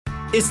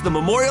It's the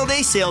Memorial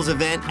Day sales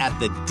event at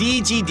the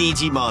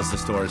DGDG Mazda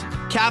stores.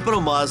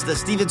 Capital Mazda,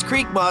 Stevens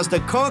Creek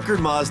Mazda, Concord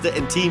Mazda,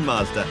 and Team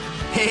Mazda.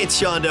 Hey, it's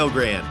Sean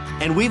Delgrand.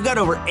 And we've got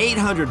over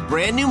 800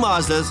 brand new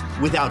Mazdas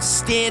with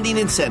outstanding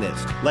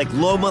incentives, like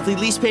low monthly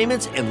lease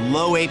payments and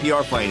low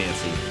APR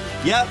financing.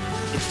 Yep,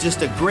 it's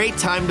just a great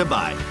time to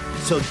buy.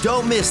 So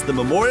don't miss the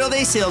Memorial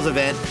Day sales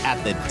event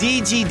at the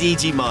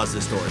DGDG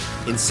Mazda stores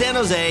in San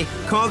Jose,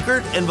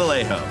 Concord, and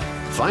Vallejo.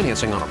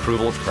 Financing on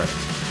approval of credit.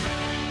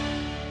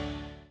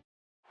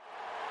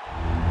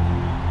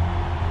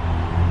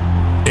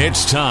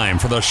 It's time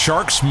for the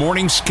Sharks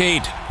Morning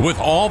Skate with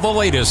all the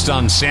latest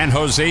on San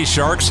Jose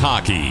Sharks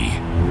hockey.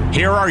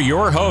 Here are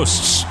your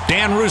hosts,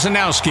 Dan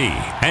Rusanowski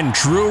and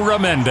Drew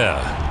Remenda.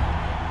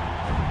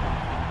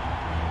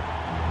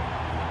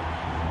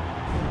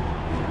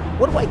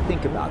 What do I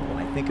think about when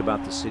I think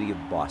about the city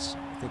of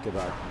Boston? I think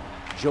about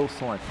Joe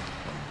Thornton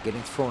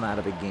getting thrown out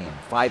of a game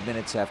 5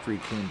 minutes after he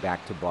came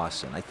back to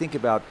Boston. I think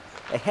about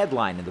a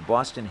headline in the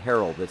Boston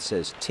Herald that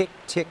says, tick,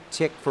 tick,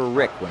 tick for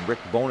Rick, when Rick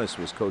Bowness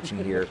was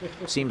coaching here.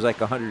 Seems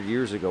like 100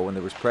 years ago when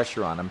there was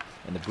pressure on him,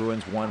 and the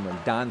Bruins won when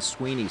Don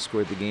Sweeney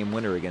scored the game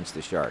winner against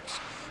the Sharks.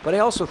 But I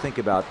also think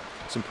about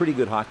some pretty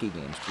good hockey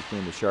games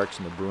between the Sharks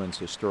and the Bruins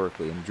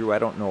historically. And Drew, I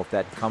don't know if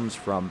that comes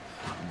from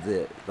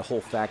the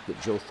whole fact that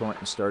Joe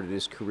Thornton started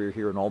his career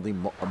here and all the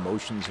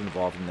emotions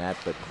involved in that,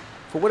 but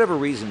for whatever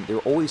reason, there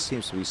always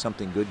seems to be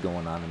something good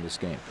going on in this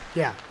game.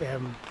 Yeah,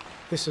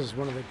 this is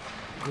one of the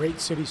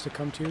great cities to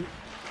come to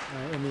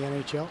in the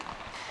NHL.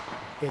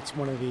 It's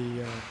one of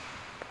the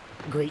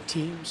great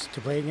teams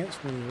to play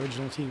against, one of the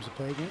original teams to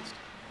play against.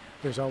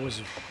 There's always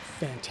a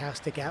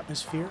fantastic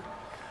atmosphere.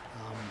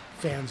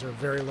 Fans are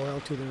very loyal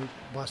to the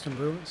Boston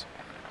Bruins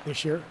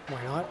this year.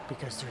 Why not?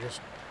 Because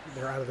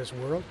they're out of this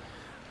world.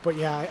 But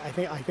yeah, I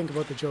think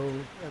about the Joe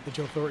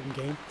Thornton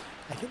game.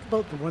 I think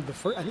about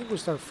I think it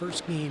was our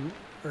first game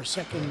or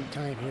second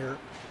time here.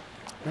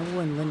 Remember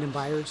when Lyndon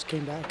Byers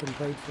came back and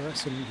played for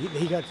us, and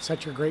he got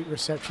such a great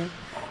reception.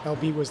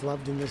 LB was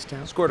loved in this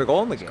town. Scored a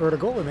goal in the game. Scored a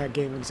goal in that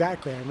game,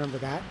 exactly. I remember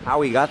that.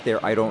 How he got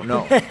there, I don't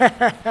know.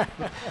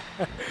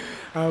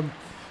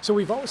 So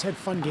we've always had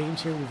fun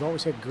games here. We've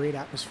always had great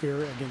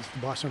atmosphere against the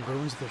Boston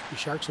Bruins. The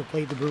Sharks have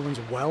played the Bruins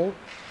well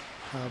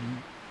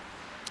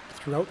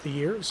throughout the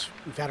years.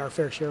 We've had our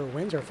fair share of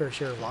wins, our fair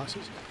share of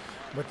losses.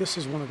 But this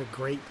is one of the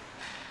great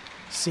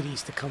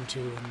cities to come to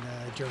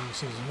during the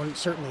season.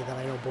 Certainly that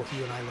I know both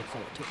you and I look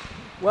forward to.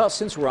 Well,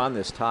 since we're on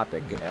this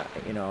topic,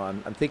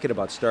 I'm thinking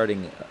about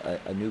starting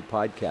a new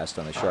podcast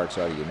on the Sharks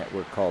Audio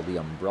Network called The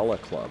Umbrella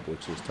Club,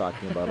 which is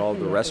talking about all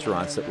the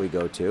restaurants that we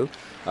go to.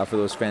 For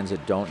those fans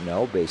that don't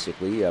know,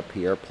 basically,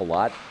 Pierre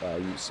Palat,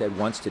 you said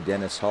once to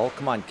Dennis Hull,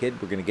 "Come on, kid,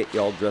 we're going to get you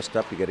all dressed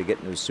up. You got to get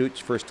into a suit.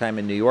 First time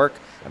in New York.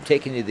 I'm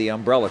taking you to the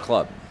Umbrella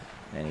Club."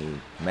 And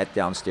he met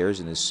downstairs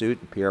in his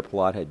suit, and Pierre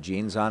Palat had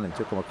jeans on, and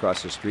took him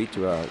across the street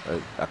to a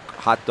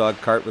hot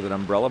dog cart with an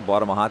umbrella,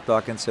 bought him a hot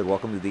dog, and said,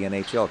 "Welcome to the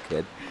NHL,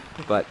 kid."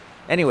 But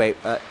anyway,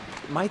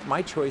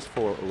 my choice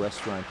for a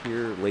restaurant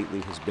here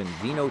lately has been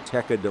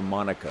Vinoteca de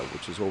Monica,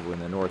 which is over in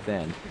the North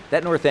End.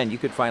 That North End, you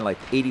could find like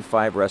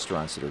 85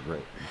 restaurants that are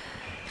great.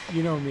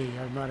 You know me.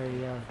 I'm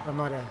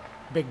not a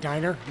big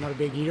diner. I'm not a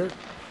big eater.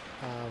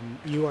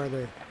 You are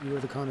the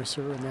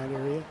connoisseur in that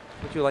area.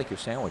 But you like your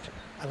sandwiches.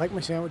 I like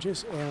my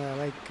sandwiches, and I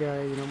like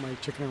my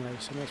chicken and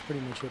rice, and that's pretty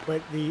much it.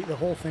 But the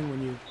whole thing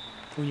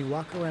when you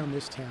walk around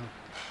this town,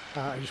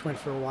 I just went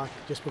for a walk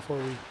just before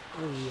we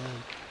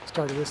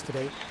started this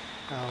today,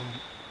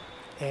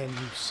 and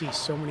you see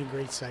so many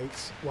great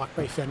sights. Walk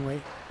by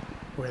Fenway,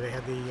 where they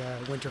had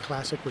the Winter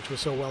Classic, which was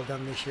so well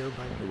done this year.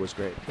 But it was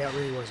great. Yeah, it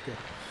really was good.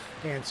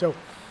 And so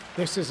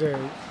this is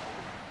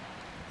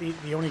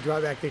the only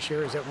drawback this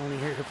year is that we're only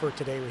here for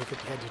today. We have to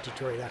head to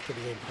Detroit after the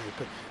game tonight.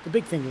 But the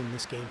big thing in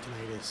this game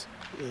tonight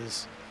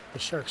is the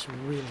Sharks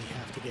really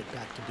have to get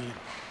back to be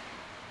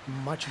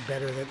much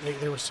better.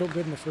 They were so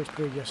good in the first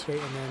period yesterday,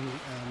 and then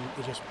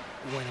it just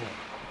went away.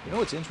 You know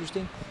what's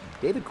interesting?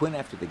 David Quinn,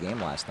 after the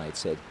game last night,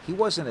 said he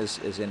wasn't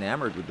as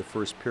enamored with the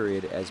first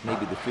period as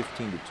maybe the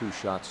 15-2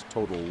 shots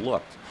total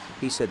looked.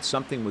 He said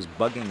something was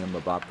bugging him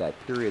about that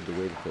period, the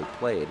way that they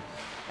played.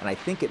 And I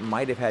think it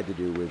might have had to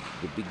do with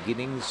the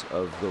beginnings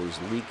of those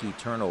leaky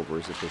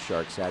turnovers that the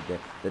Sharks had,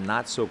 the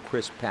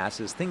not-so-crisp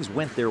passes. Things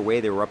went their way.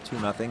 They were up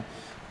 2-0.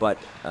 But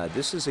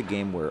this is a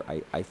game where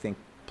I think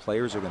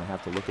players are going to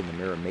have to look in the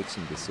mirror and make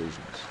some decisions.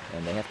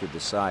 And they have to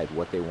decide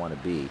what they want to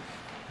be.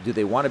 Do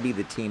they want to be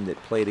the team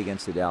that played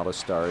against the Dallas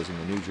Stars and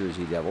the New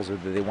Jersey Devils, or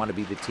do they want to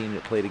be the team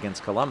that played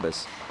against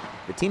Columbus?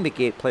 The team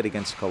that played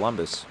against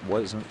Columbus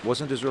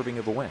wasn't deserving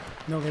of a win.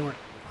 No, they weren't.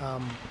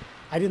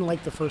 I didn't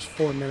like the first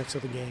 4 minutes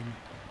of the game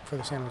for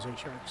the San Jose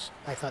Sharks.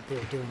 I thought they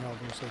were doing all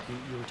those, like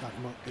you were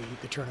talking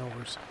about, the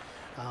turnovers.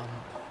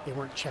 They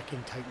weren't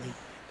checking tightly.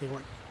 They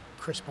weren't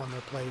crisp on their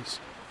plays.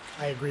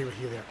 I agree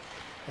with you there,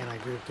 and I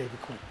agree with David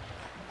Quinn.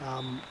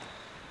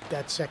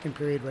 That second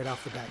period, right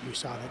off the bat, you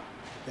saw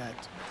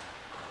that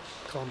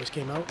Columbus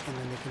came out, and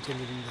then they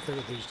continued in the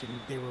third.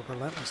 They were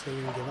relentless. They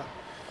didn't give up.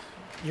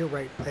 You're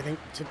right. I think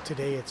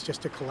today it's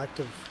just a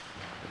collective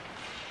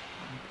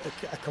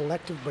a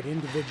collective but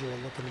individual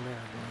look in the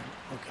mirror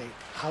going, okay,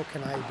 how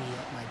can I be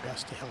at my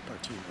best to help our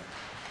team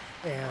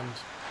win? And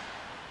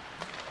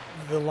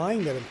the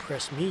line that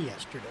impressed me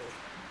yesterday,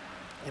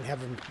 and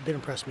haven't been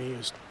impressed me,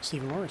 is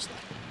Stephen Lawrence.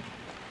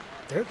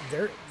 They're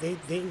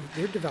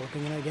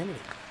developing an identity.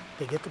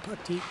 They get the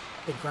puck deep,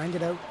 they grind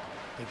it out,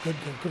 they're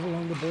good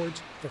along the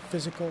boards, they're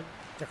physical,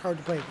 they're hard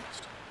to play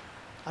against.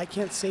 I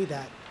can't say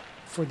that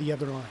for the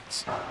other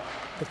lines,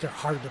 that they're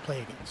hard to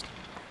play against.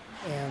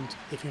 And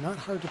if you're not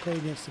hard to play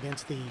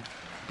against the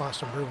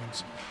Boston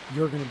Bruins,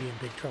 you're going to be in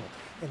big trouble.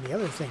 And the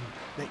other thing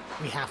that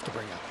we have to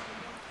bring up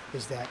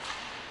is that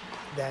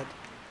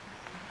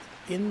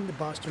in the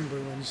Boston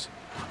Bruins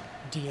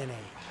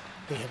DNA,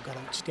 they have got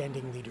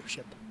outstanding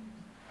leadership.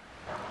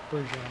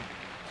 Bergeron,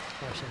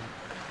 Larson,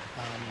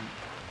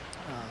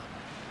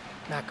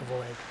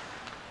 McAvoy,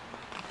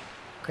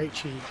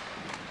 Krejci,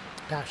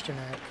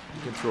 Pasternak.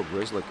 You can throw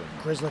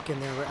Grzelcyk in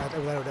there, without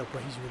a doubt,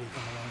 but he's really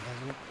come along,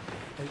 hasn't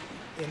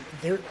he? And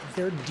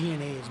their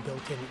DNA is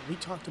built in. We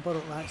talked about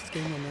it last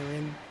game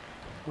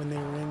when they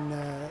were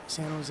in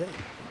San Jose,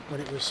 when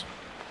it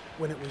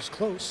was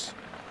close,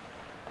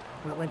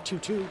 when it went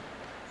 2-2.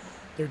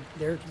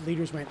 Their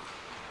leaders went,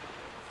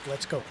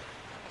 let's go,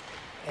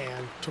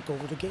 and took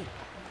over the game.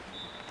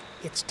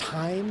 It's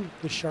time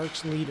the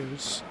Sharks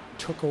leaders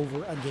took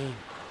over a game.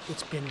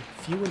 It's been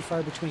few and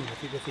far between,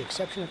 with the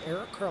exception of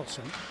Erik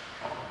Karlsson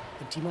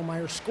and Timo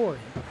Meier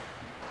scoring.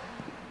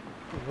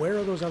 Where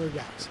are those other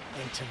guys?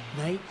 And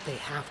tonight they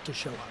have to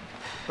show up.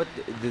 But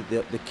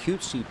the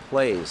cutesy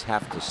plays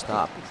have to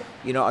stop.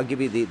 You know, I'll give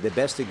you the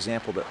best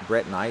example that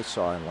Brett and I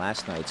saw in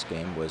last night's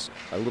game was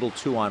a little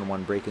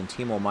 2-on-1 break, and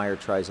Timo Meier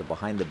tries a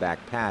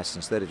behind-the-back pass.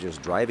 Instead of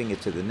just driving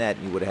it to the net,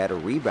 you would have had a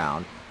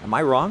rebound. Am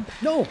I wrong?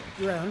 No,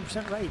 you're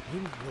 100% right. He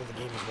didn't know the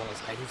game as well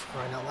as I do, for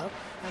crying out loud.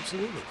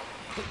 Absolutely.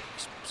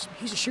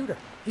 He's a shooter.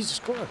 He's a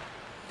scorer.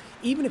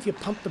 Even if you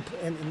pump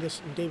and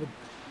David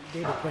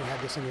Quinn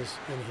had this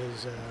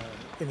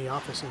in the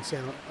office in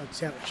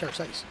Sharks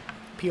Ice.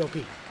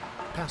 POP,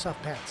 pass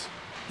off pads.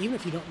 Even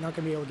if you're not going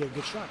to be able to get a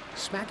good shot,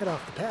 smack it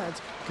off the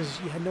pads because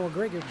you had Noah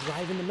Gregor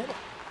drive in the middle.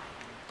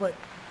 But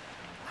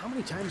how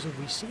many times have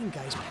we seen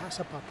guys pass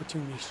up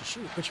opportunities to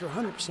shoot? But you're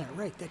 100%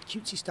 right. That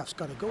cutesy stuff's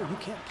got to go. You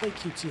can't play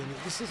cutesy in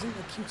it. This isn't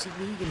a cutesy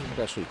league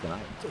anymore.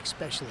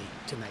 Especially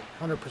tonight.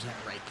 100%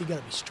 right. You got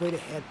to be straight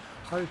ahead,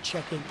 hard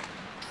checking,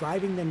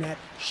 driving the net,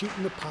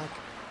 shooting the puck.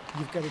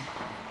 You've got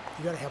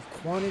to have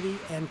quantity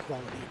and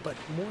quality. But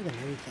more than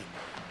anything,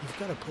 you've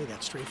got to play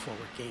that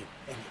straightforward game.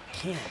 And you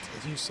can't,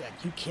 as you said,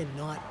 you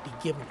cannot be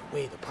giving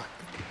away the puck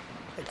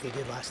like they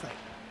did last night.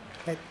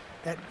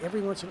 That every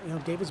once in a while,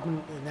 David's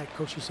been, and that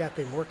coaching staff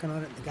been working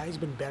on it, and the guy's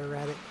been better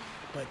at it,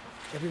 but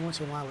every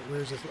once in a while it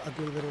rears its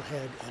ugly little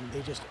head, and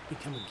they just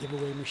become a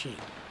giveaway machine.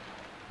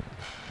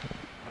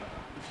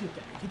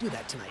 If you do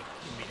that tonight,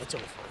 I mean, it's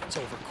over. It's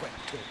over quick,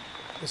 too.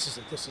 This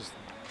is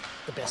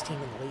the best team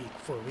in the league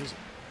for a reason.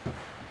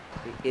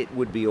 It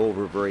would be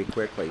over very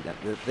quickly.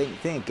 The thing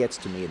that gets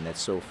to me, and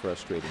that's so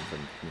frustrating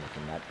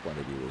from that point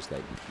of view, is that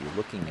you're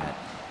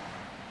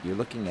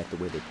looking at the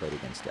way they played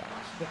against Dallas.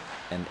 Yeah.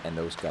 And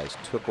those guys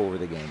took over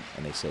the game,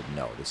 and they said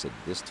no. They said,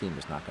 this team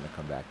is not going to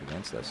come back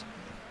against us.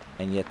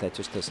 And yet that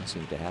just doesn't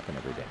seem to happen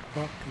every day.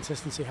 Well,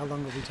 consistency, how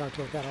long have we talked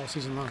about that all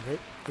season long, right?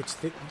 It's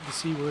the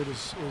C word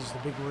is the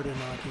big word in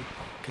hockey,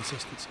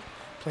 consistency.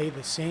 Play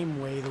the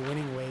same way, the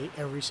winning way,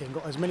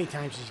 as many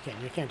times as you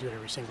can. You can't do it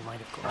every single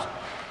night, of course.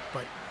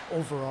 But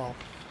overall,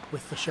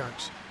 with the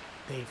Sharks,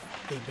 they've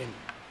been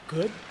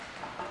good,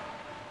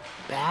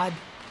 bad,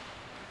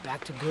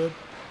 back to good,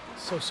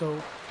 so.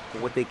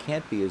 But what they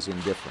can't be is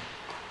indifferent.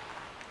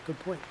 Good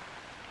point.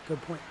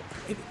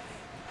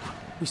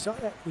 We saw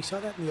that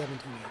in the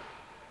Edmonton game.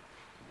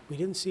 We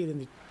didn't see it in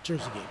the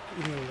Jersey game,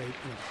 even though they went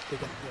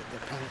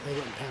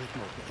in panic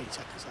mode with 8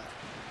 seconds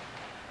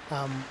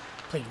left.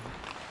 Played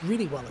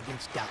really well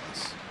against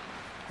Dallas,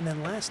 and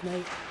then last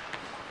night,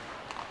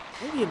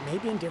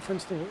 maybe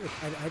indifference the word.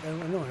 I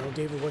don't know. I know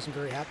David wasn't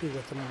very happy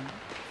with them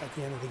at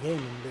the end of the game,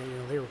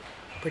 and they were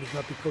pretty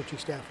grumpy coaching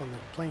staff on the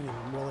plane,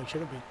 and well, they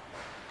should have been.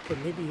 But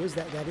maybe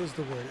that is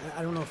the word.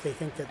 I don't know if they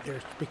think that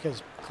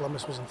because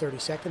Columbus was in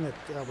 32nd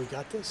that we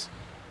got this,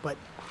 but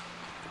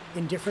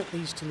indifferent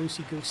leads to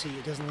loosey-goosey.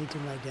 It doesn't lead to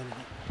an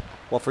identity.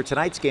 Well, for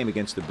tonight's game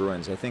against the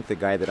Bruins, I think the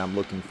guy that I'm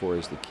looking for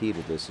is the key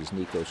to this is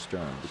Nico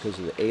Sturm, because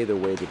of the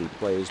way that he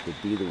plays, but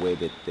B, the way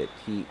that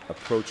he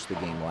approached the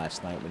game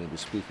last night when he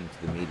was speaking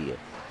to the media.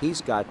 He's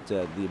got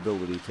the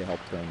ability to help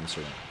turn this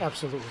around.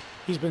 Absolutely.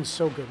 He's been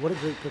so good. What a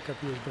great pickup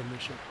he has been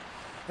this year.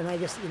 And I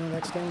guess,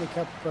 that Stanley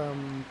Cup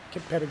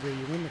pedigree,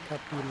 you win the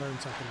Cup, you learn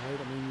something, right?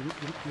 I mean,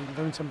 you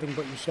learn something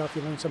about yourself,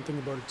 you learn something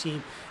about a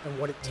team and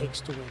what it takes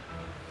to win.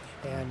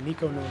 And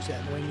Nico knows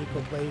that. The way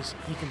Nico plays,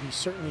 he can be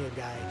certainly a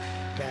guy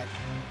that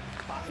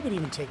I would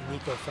even take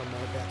Nico from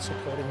that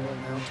supporting role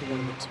now to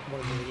one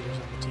of the leaders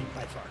on the team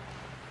by far.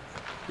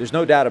 There's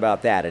no doubt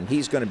about that, and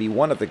he's going to be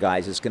one of the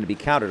guys that's going to be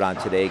counted on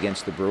today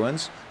against the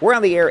Bruins. We're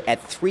on the air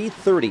at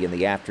 3:30 in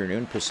the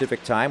afternoon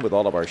Pacific time with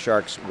all of our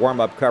Sharks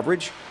warm-up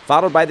coverage,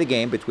 followed by the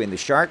game between the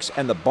Sharks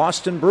and the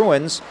Boston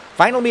Bruins.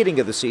 Final meeting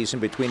of the season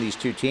between these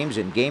two teams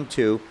in Game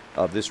 2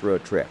 of this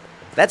road trip.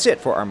 That's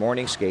it for our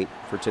morning skate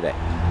for today.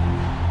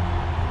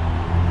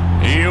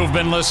 You've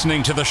been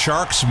listening to the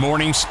Sharks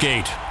Morning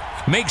Skate.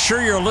 Make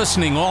sure you're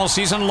listening all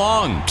season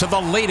long to the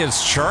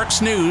latest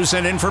Sharks news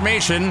and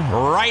information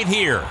right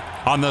here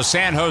on the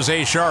San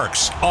Jose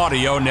Sharks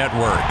Audio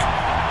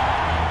Network.